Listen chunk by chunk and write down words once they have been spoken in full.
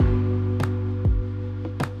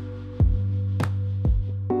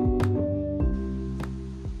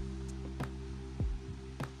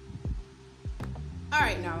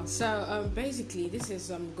Basically, this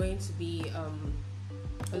is going to be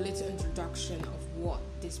a little introduction of what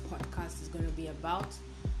this podcast is going to be about,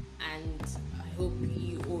 and I hope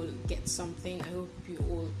you all get something. I hope you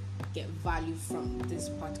all get value from this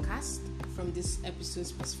podcast, from this episode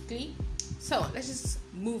specifically. So let's just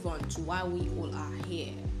move on to why we all are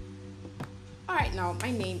here. Alright, now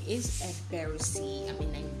my name is Eberusi. I'm a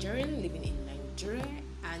Nigerian living in Nigeria,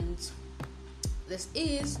 and this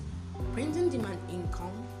is Print on Demand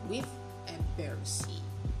Income with Eberusi.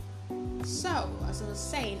 So, as I was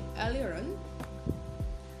saying earlier on,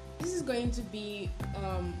 this is going to be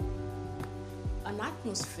an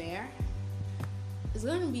atmosphere. It's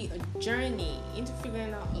going to be a journey into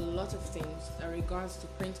figuring out a lot of things in regards to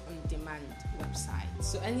print on demand websites.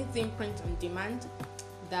 So anything print on demand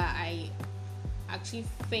that I actually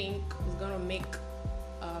think is going to make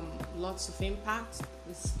lots of impact.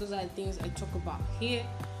 Those are the things I talk about here,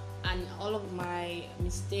 and all of my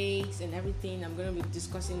mistakes and everything, I'm going to be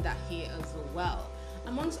discussing that here as well,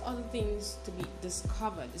 amongst other things to be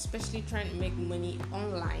discovered, especially trying to make money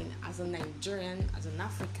online as a Nigerian, as an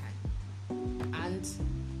African, and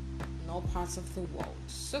in all parts of the world.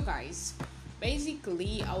 So guys,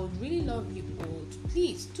 basically I would really love you all to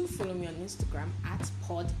please do follow me on Instagram at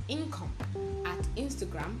PodIncome, at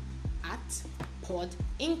Instagram at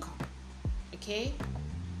PodIncome, okay?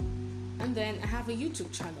 And then I have a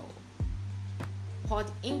YouTube channel,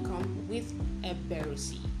 PodIncome with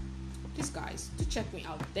Eberusi. Please guys, do check me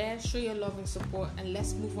out there, show your love and support, and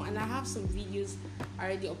let's move on. And I have some videos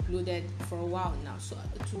already uploaded for a while now, so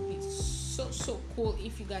it would be so cool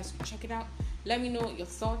if you guys could check it out. Let me know your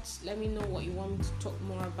thoughts, let me know what you want me to talk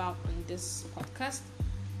more about on this podcast,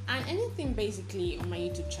 and anything basically on my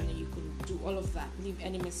YouTube channel. You could do all of that, leave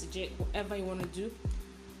any message, whatever you want to do.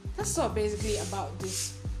 That's all basically about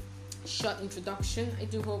this short introduction. I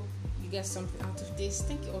do hope you get something out of this.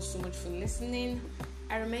 Thank you all so much for listening.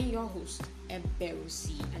 I remain your host,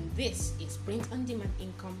 Eberusi, and this is Print on Demand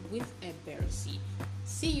Income with Eberusi.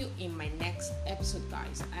 See you in my next episode,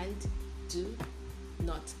 guys, and do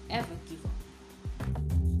not ever give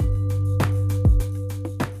up.